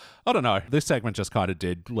just, I don't know. This segment just kind of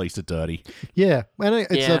did Lisa dirty. Yeah. And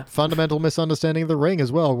it's a fundamental misunderstanding of the ring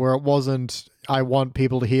as well, where it wasn't, I want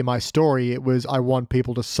people to hear my story. It was, I want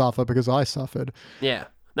people to suffer because I suffered. Yeah.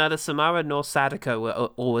 Neither Samara nor Sadako were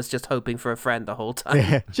always just hoping for a friend the whole time.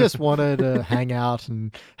 Yeah. Just wanted to hang out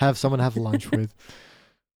and have someone have lunch with.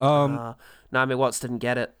 Naomi Watts didn't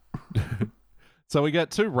get it. So we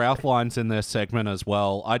get 2 Ralph lines in this segment as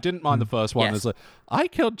well. I didn't mind the first one. It's like, I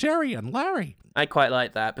killed Jerry and Larry. I quite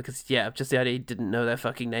like that because, just the idea he didn't know their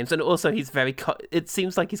fucking names. And also he's very, it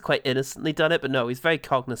seems like he's quite innocently done it, but no, he's very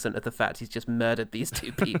cognizant of the fact he's just murdered these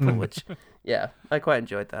 2 people, which, I quite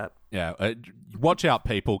enjoyed that. Yeah, watch out,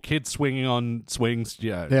 people. Kids swinging on swings,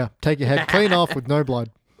 Yeah, take your head clean off with no blood.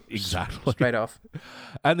 Exactly. Straight off.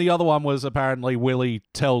 And the other one was apparently Willie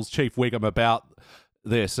tells Chief Wiggum about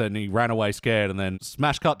this and he ran away scared, and then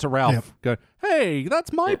smash cut to Ralph go, hey,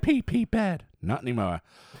 that's my pee-pee bed. Not anymore.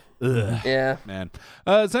 Ugh. Yeah. Man.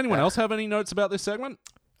 Does anyone else have any notes about this segment?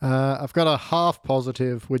 I've got a half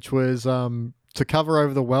positive, which was to cover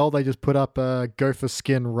over the well, they just put up a gopher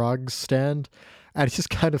skin rugs stand. And it's just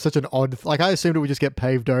kind of such an odd... I assumed it would just get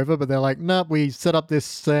paved over, but they're like, nope, we set up this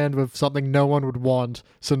stand with something no one would want,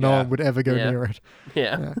 so no one would ever go near it.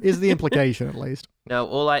 Yeah. Is the implication, at least. No,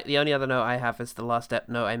 the only other note I have is the last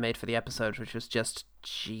note I made for the episode, which was just,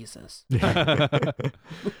 Jesus. The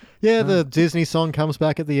Disney song comes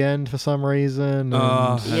back at the end for some reason.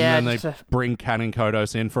 And then they bring Canon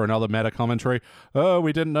Kodos in for another meta commentary. Oh,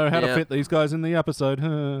 we didn't know how to fit these guys in the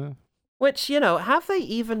episode. Which, have they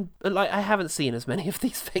even... I haven't seen as many of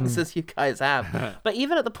these things as you guys have. But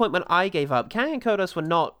even at the point when I gave up, Kang and Kodos were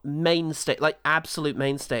not absolute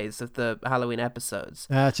mainstays of the Halloween episodes.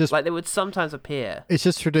 It's just... they would sometimes appear. It's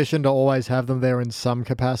just tradition to always have them there in some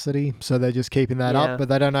capacity. So they're just keeping that up, but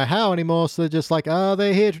they don't know how anymore. So they're just like,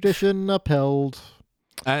 they're here, tradition upheld.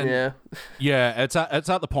 And it's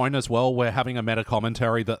at the point as well where having a meta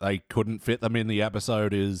commentary that they couldn't fit them in the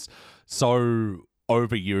episode is so...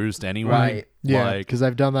 overused anyway. Right. Yeah, because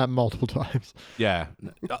they've done that multiple times. Yeah.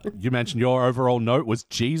 You mentioned your overall note was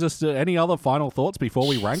Jesus. Any other final thoughts before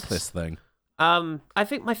we rank this thing? I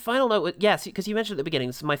think my final note was, yes, because you mentioned at the beginning,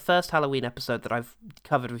 this is my first Halloween episode that I've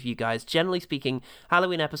covered with you guys. Generally speaking,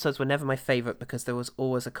 Halloween episodes were never my favorite because there was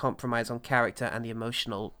always a compromise on character and the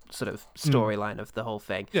emotional sort of storyline of the whole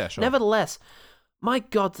thing. Yeah, sure. Nevertheless, my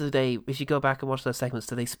God, if you go back and watch those segments,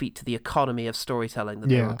 do they speak to the economy of storytelling that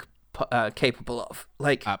they were capable of?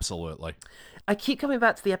 Absolutely. I keep coming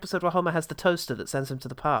back to the episode where Homer has the toaster that sends him to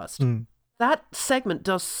the past. That segment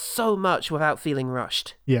does so much without feeling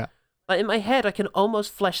rushed. Yeah. In my head, I can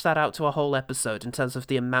almost flesh that out to a whole episode in terms of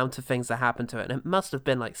the amount of things that happen to it, and it must have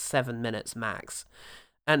been 7 minutes max.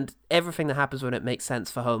 And everything that happens when it makes sense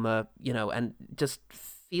for Homer, and just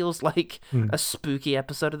feels like a spooky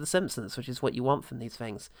episode of The Simpsons, which is what you want from these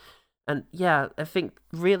things. And I think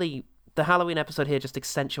really... the Halloween episode here just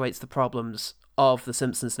accentuates the problems of The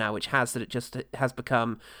Simpsons now, which has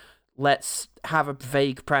become, let's have a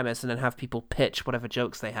vague premise and then have people pitch whatever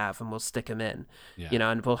jokes they have and we'll stick them in,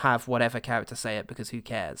 and we'll have whatever character say it because who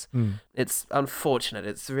cares? It's unfortunate.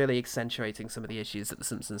 It's really accentuating some of the issues that The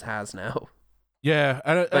Simpsons has now. Yeah,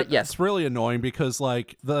 and it's really annoying because,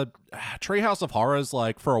 the Treehouse of Horrors,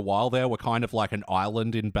 for a while there, were kind of like an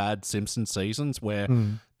island in bad Simpsons seasons where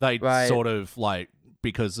they sort of,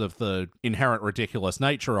 because of the inherent ridiculous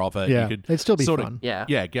nature of it, you could it'd still be sort fun.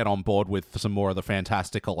 of get on board with some more of the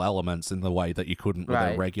fantastical elements in the way that you couldn't with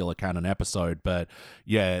a regular canon episode. But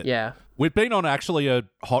we've been on actually a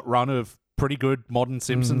hot run of pretty good modern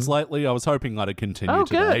Simpsons lately. I was hoping that'd continue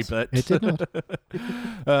today, but it did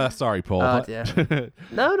not. Sorry, Paul. Oh, dear.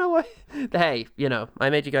 No way. Hey, I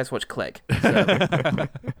made you guys watch Click. So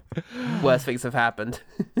worse things have happened.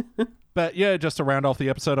 But just to round off the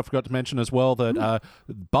episode, I forgot to mention as well that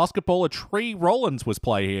basketballer Tree Rollins was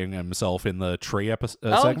playing himself in the Tree segment.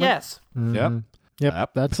 Oh, yes.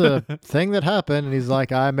 Yep, that's a thing that happened. And he's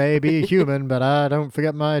like, I may be human, but I don't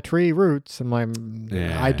forget my tree roots. And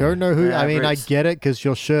I don't know who. I mean, roots. I get it because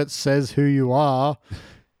your shirt says who you are,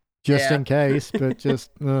 just in case. But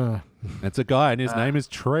just, it's a guy, and his name is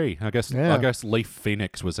Tree. I guess Leaf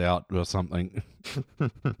Phoenix was out or something.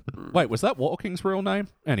 Wait, was that Walking's real name?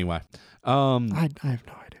 Anyway, I have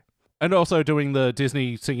no idea. And also doing the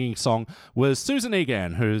Disney singing song was Susan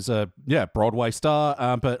Egan, who's a Broadway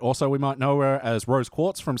star, but also we might know her as Rose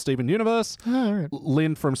Quartz from Steven Universe, right.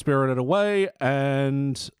 Lynn from Spirited Away,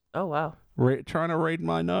 and oh wow, Trying to read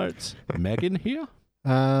my notes. Megan here?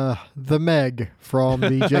 The Meg from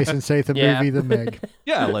the Jason Statham movie, The Meg.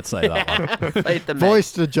 Yeah, let's say that one. Played the Meg.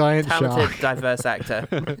 Voiced a giant Talented, shark. diverse actor.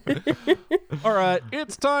 All right,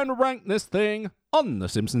 it's time to rank this thing. On the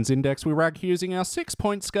Simpsons Index, we rank using our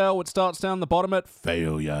 6-point scale, which starts down the bottom at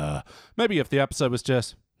failure. Maybe if the episode was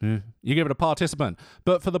just, you give it a participant.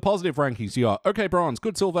 But for the positive rankings, you are okay bronze,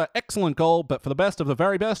 good silver, excellent gold, but for the best of the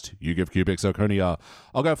very best, you give cubic zirconia.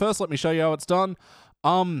 I'll go first, let me show you how it's done.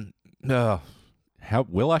 How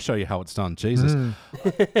will I show you how it's done? Jesus.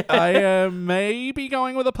 I am maybe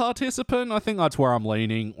going with a participant. I think that's where I'm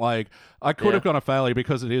leaning. Like, I could have gone a failure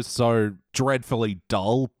because it is so dreadfully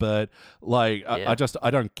dull, but like,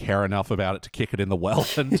 I don't care enough about it to kick it in the well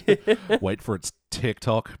and wait for its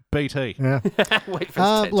TikTok. BT. Yeah. Wait for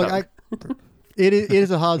its TikTok. Look, it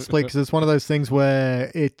is a hard split because it's one of those things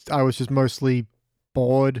where I was just mostly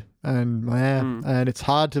bored and and it's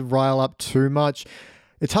hard to rile up too much.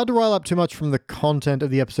 It's hard to rile up too much from the content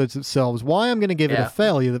of the episodes themselves. Why I'm going to give it a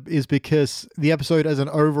failure is because the episode as an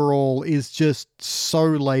overall is just so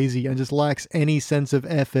lazy and just lacks any sense of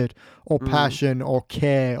effort or passion or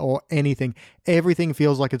care or anything. Everything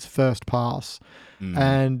feels like it's first pass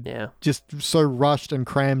and just so rushed and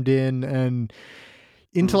crammed in, and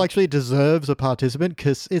intellectually it deserves a participant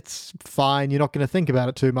because it's fine. You're not going to think about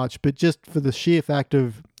it too much, but just for the sheer fact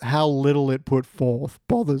of how little it put forth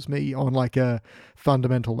bothers me on like a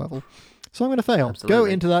fundamental level. So I'm going to fail. Absolutely. Go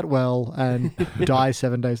into that well and die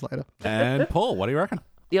 7 days later. And Paul, what do you reckon?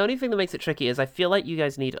 The only thing that makes it tricky is I feel like you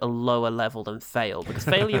guys need a lower level than fail, because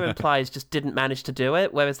failure implies just didn't manage to do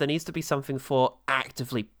it, whereas there needs to be something for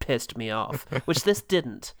actively pissed me off, which this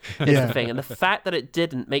didn't, is the thing. And the fact that it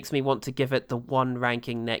didn't makes me want to give it the one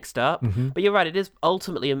ranking next up. But you're right, it is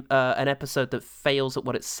ultimately an episode that fails at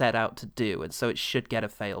what it set out to do, and so it should get a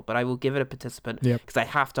fail. But I will give it a participant, because I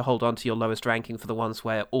have to hold on to your lowest ranking for the ones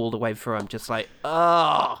where all the way through I'm just like,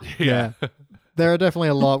 oh. Yeah. There are definitely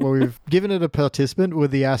a lot where we've given it a participant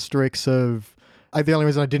with the asterisks of... the only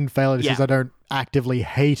reason I didn't fail it is because I don't actively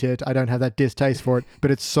hate it. I don't have that distaste for it,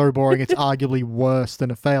 but it's so boring. It's arguably worse than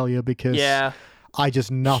a failure because I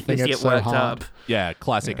just nothing it so hard. Up. Yeah,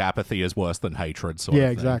 classic apathy is worse than hatred sort of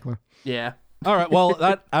thing. Exactly. Yeah. All right, well,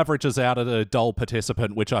 that averages out at a dull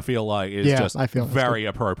participant, which I feel like is just very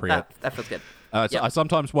appropriate. That feels good. I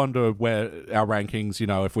sometimes wonder where our rankings,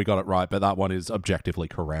 if we got it right, but that one is objectively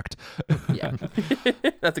correct. Yeah.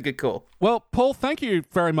 That's a good call. Well, Paul, thank you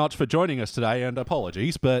very much for joining us today, and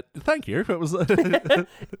apologies, but thank you. It was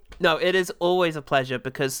No, it is always a pleasure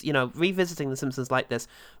because, revisiting The Simpsons like this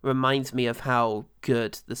reminds me of how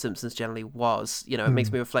good The Simpsons generally was. It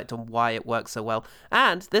makes me reflect on why it works so well.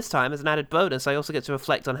 And this time, as an added bonus, I also get to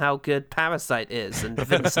reflect on how good Parasite is and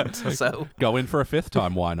Vincent. So go in for a fifth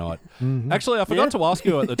time, why not? Actually, I forgot to ask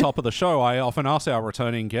you at the top of the show, I often ask our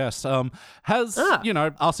returning guests, has,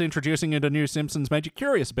 us introducing into new Simpsons made you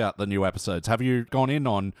curious about the new episodes? Have you gone in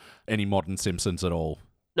on any modern Simpsons at all?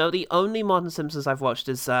 No, the only modern Simpsons I've watched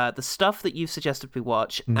is the stuff that you suggested we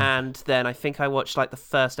watch, and then I think I watched the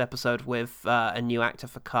first episode with a new actor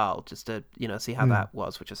for Carl, just to see how that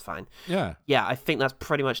was, which was fine. Yeah, I think that's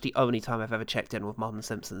pretty much the only time I've ever checked in with modern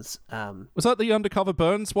Simpsons. Was that the Undercover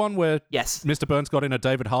Burns one where Mr. Burns got in a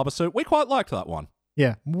David Harbour suit? We quite liked that one.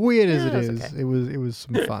 Yeah, weird as it is, okay. It was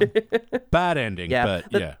some fun. Bad ending, but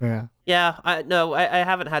yeah. Yeah, I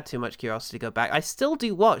haven't had too much curiosity to go back. I still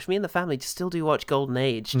do watch, me and the family still do watch Golden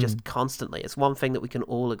Age just constantly. It's one thing that we can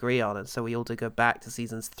all agree on, and so we all do go back to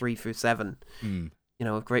seasons 3 through 7,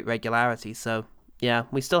 with great regularity. So, yeah,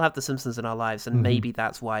 we still have The Simpsons in our lives, and maybe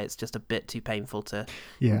that's why it's just a bit too painful to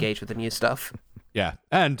engage with the new stuff. Yeah,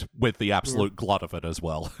 and with the absolute glut of it as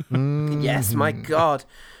well. Yes, my God.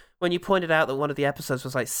 When you pointed out that one of the episodes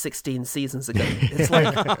was 16 seasons ago, it's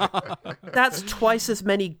like, that's twice as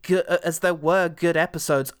many good as there were good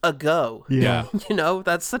episodes ago. Yeah.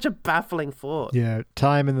 That's such a baffling thought. Yeah,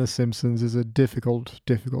 time in The Simpsons is a difficult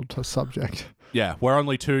subject. Yeah, we're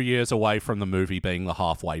only 2 years away from the movie being the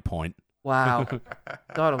halfway point. Wow.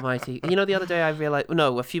 God almighty. The other day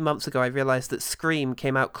a few months ago I realized that Scream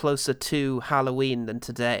came out closer to Halloween than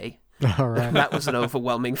today. All right. That was an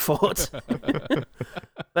overwhelming thought.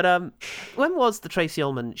 But when was the Tracy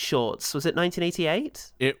Ullman shorts? Was it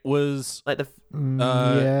 1988? It was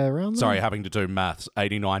around sorry, having to do maths.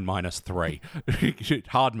 89 minus 3.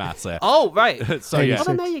 Hard maths there. Oh, right. So yeah. Well,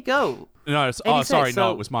 then there you go. No, it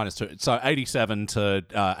was minus 2. So 87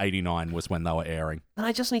 to 89 was when they were airing. And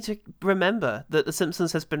I just need to remember that The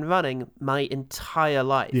Simpsons has been running my entire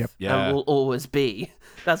life. Yep. Yeah. And will always be.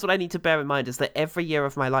 That's what I need to bear in mind, is that every year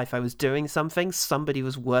of my life I was doing something, somebody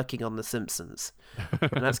was working on The Simpsons.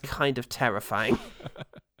 And that's kind of terrifying.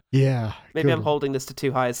 Yeah. Maybe I'm holding this to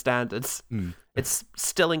too high standards. It's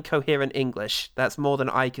still in coherent English. That's more than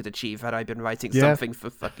I could achieve had I been writing something for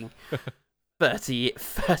fucking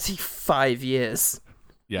 35 years.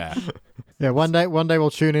 Yeah. Yeah, one day we'll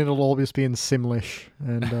tune in, it'll all just be in Simlish,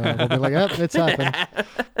 and we'll be like, it's happened.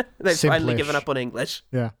 They've finally given up on English.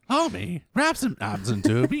 Yeah. Homie, grab some abs and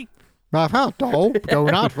doobie.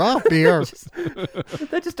 Donut, rough beer.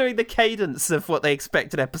 They're just doing the cadence of what they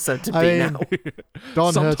expect an episode to be now.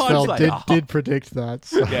 Don Hertzfeld did predict that.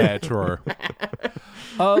 So. Yeah, true.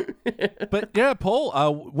 But yeah,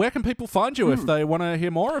 Paul, where can people find you if they want to hear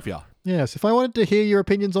more of you? Yes, if I wanted to hear your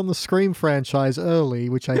opinions on the Scream franchise early,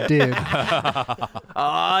 which I did.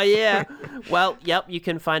 Oh, yeah. Well, yep, you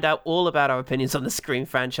can find out all about our opinions on the Scream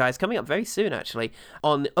franchise coming up very soon, actually,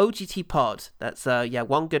 on OGT Pod. That's,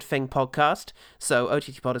 One Good Thing podcast. So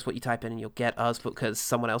OGT Pod is what you type in and you'll get us because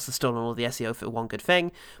someone else has stolen all the SEO for One Good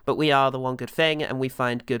Thing. But we are the One Good Thing, and we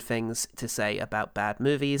find good things to say about bad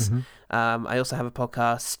movies. I also have a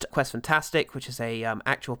podcast, Quest Fantastic, which is a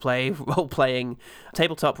actual play, role-playing,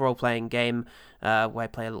 tabletop role-playing game where I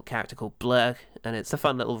play a little character called Blur, and it's a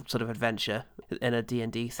fun little sort of adventure in a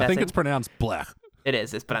D&D setting. I think it's pronounced Blur. It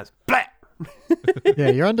is. It's pronounced Blur. Yeah,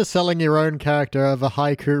 you're underselling your own character of a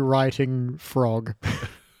haiku writing frog.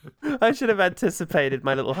 I should have anticipated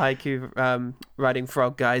my little haiku writing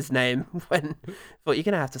frog guy's name but you're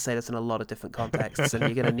going to have to say this in a lot of different contexts and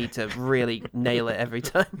you're going to need to really nail it every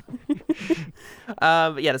time.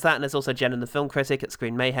 But yeah, there's that, and there's also Jen and the Film Critic at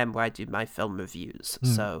Screen Mayhem where I do my film reviews.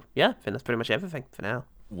 So yeah, I think that's pretty much everything for now.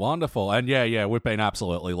 Wonderful. And yeah, we've been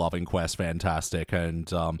absolutely loving Quest Fantastic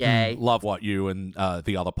and love what you and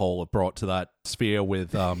the other Paul have brought to that sphere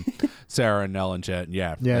with Sarah and Nell and Jen.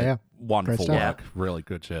 Yeah. Wonderful work. Really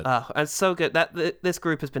good shit. And so good that this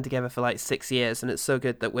group has been together for like 6 years, and it's so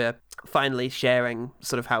good that we're finally sharing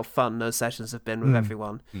sort of how fun those sessions have been with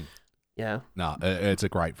everyone. Yeah. No, it's a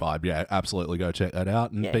great vibe. Yeah, absolutely go check that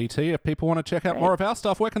out. And BT, if people want to check out more of our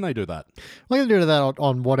stuff, where can they do that? Well, you can do that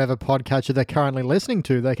on whatever podcatcher they're currently listening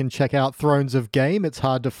to. They can check out Thrones of Game. It's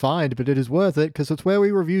hard to find, but it is worth it because it's where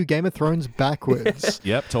we review Game of Thrones backwards.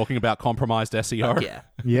 Yep, talking about compromised SEO.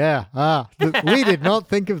 Yeah. We did not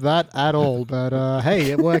think of that at all, but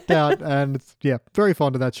hey, it worked out, and it's, very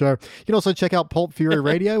fond of that show. You can also check out Pulp Fury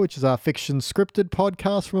Radio, which is our fiction scripted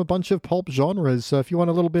podcast from a bunch of pulp genres. So if you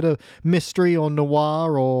want a little bit of mystery or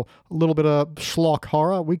noir or a little bit of schlock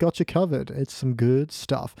horror, we got you covered. It's some good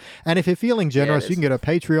stuff. And if you're feeling generous, you can go to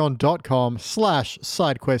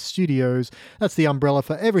patreon.com/SideQuest Studios. That's the umbrella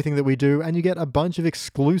for everything that we do, and you get a bunch of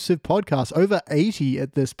exclusive podcasts, over 80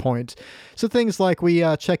 at this point. So things like we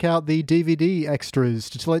check out the DVD extras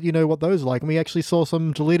to let you know what those are like. And we actually saw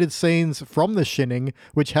some deleted scenes from The Shinning,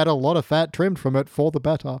 which had a lot of fat trimmed from it for the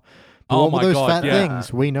better. But what were those fat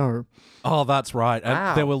things? We know. Oh, that's right. Wow.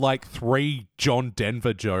 And there were like 3 John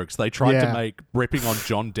Denver jokes. They tried to make ripping on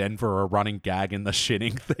John Denver a running gag in The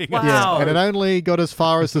Shinning thing. Wow. Yeah, and it only got as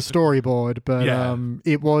far as the storyboard, but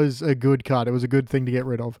it was a good cut. It was a good thing to get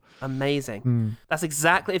rid of. Amazing. That's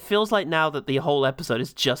exactly... It feels like now that the whole episode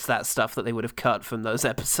is just that stuff that they would have cut from those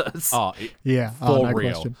episodes. For no real.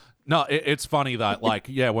 Question. No, it's funny that, like,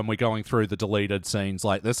 when we're going through the deleted scenes,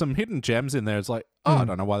 like, there's some hidden gems in there. It's like, I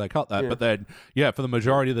don't know why they cut that. But then, for the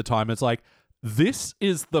majority of the time, it's like, this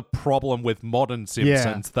is the problem with modern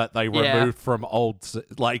Simpsons that they removed from old,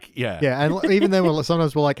 and even then,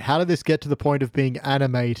 sometimes we're like, how did this get to the point of being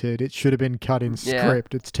animated? It should have been cut in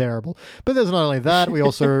script. It's terrible. But there's not only that, we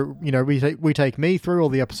also, we take me through all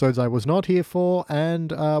the episodes I was not here for,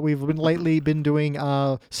 and we've lately been doing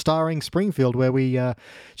Starring Springfield, where we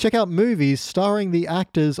check out movies starring the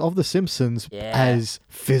actors of The Simpsons as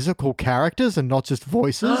physical characters and not just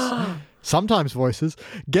voices. Sometimes voices.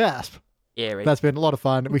 Gasp. Eerie. That's been a lot of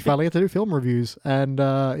fun. We finally get to do film reviews, and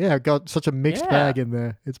got such a mixed bag in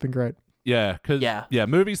there. It's been great. Yeah, because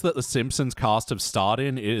movies that the Simpsons cast have starred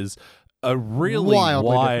in is a really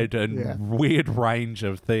wide and weird range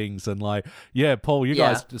of things. And Paul, you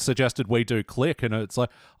guys suggested we do Click, and it's like,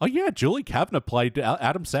 oh yeah, Julie Kavner played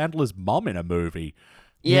Adam Sandler's mom in a movie.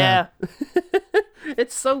 Yeah.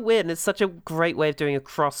 It's so weird, and it's such a great way of doing a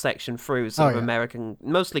cross-section through sort of American,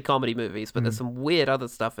 mostly comedy movies, but there's some weird other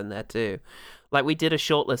stuff in there too. Like, we did a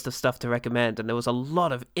short list of stuff to recommend, and there was a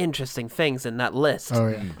lot of interesting things in that list. Oh,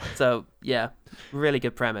 yeah. So, really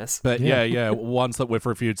good premise. But ones that we've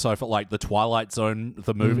reviewed so far, like the Twilight Zone,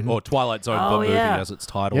 the movie, or Twilight Zone, the movie as it's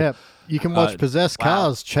titled. Yeah, you can watch Possessed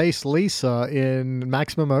Cars chase Lisa in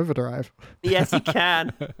Maximum Overdrive. Yes, you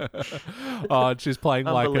can. And she's playing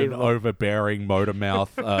like an overbearing motor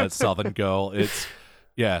mouth Southern girl. It's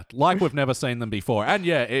Yeah, like we've never seen them before. And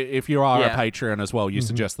yeah, if you are a Patreon as well, you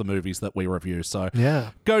suggest the movies that we review. So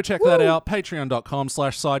go check that out,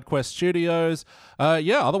 patreon.com/SideQuestStudios.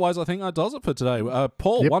 Otherwise I think that does it for today.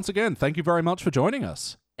 Paul, once again, thank you very much for joining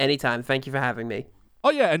us. Anytime. Thank you for having me.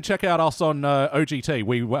 Oh yeah, and check out us on OGT.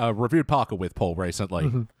 We reviewed Parker with Paul recently.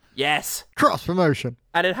 Mm-hmm. Yes. Cross promotion.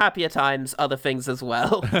 And in happier times, other things as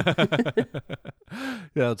well.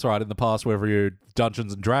 Yeah, that's right. In the past, we've reviewed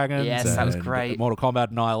Dungeons and Dragons. Yes, that was great. Mortal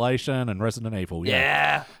Kombat Annihilation and Resident Evil.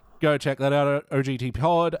 Yeah. Go check that out at OGT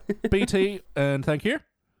Pod. BT, and thank you.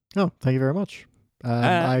 Oh, thank you very much.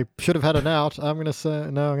 I should have had an out. I'm going to say,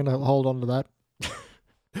 no, I'm going to hold on to that.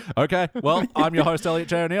 Okay, well, I'm your host, Elliot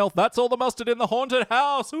J. O'Neill. That's all the mustard in the haunted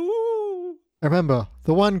house. Ooh. Remember,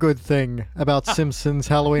 the one good thing about Simpsons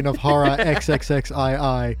Halloween of Horror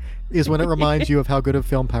XXXII is when it reminds you of how good a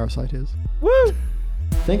film Parasite is. Woo!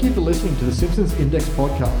 Thank you for listening to the Simpsons Index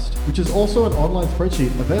podcast, which is also an online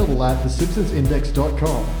spreadsheet available at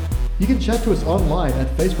thesimpsonsindex.com. You can chat to us online at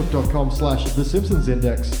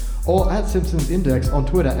facebook.com/thesimpsonsindex or at Simpsons Index on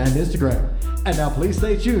Twitter and Instagram. And now please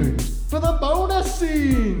stay tuned for the bonus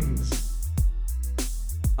scenes!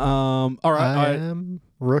 All right. I am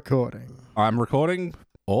recording. I'm recording.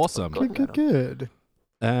 Awesome. Good.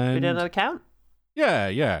 And We did another count?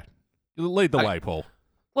 Yeah. Lead the way, Paul.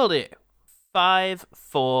 Will do. 5,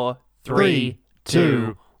 4, 3, 3,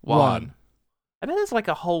 2, 1. I bet there's like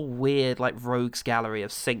a whole weird rogues gallery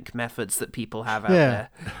of sync methods that people have out there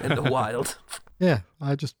in the wild. Yeah,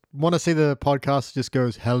 I just want to see the podcast just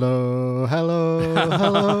goes, hello, hello,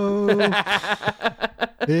 hello.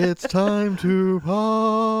 It's time to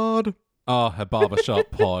pod. Oh, a barbershop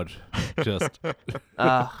pod. Just.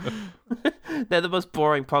 They're the most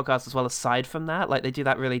boring podcast as well, aside from that. They do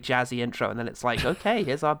that really jazzy intro, and then it's like, okay,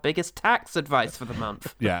 here's our biggest tax advice for the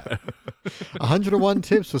month. Yeah. 101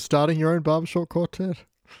 tips for starting your own barbershop quartet.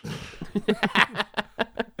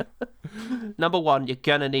 Number 1, you're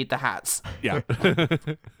gonna need the hats. Yeah.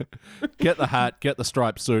 Get the hat, get the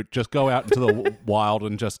striped suit, just go out into the wild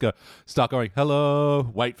and just start going,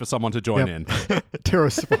 hello, wait for someone to join in. To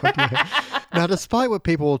respond, yeah. Now, despite what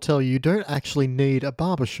people will tell you, you don't actually need a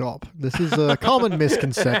barbershop. This is a common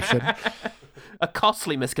misconception. A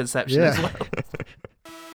costly misconception as well.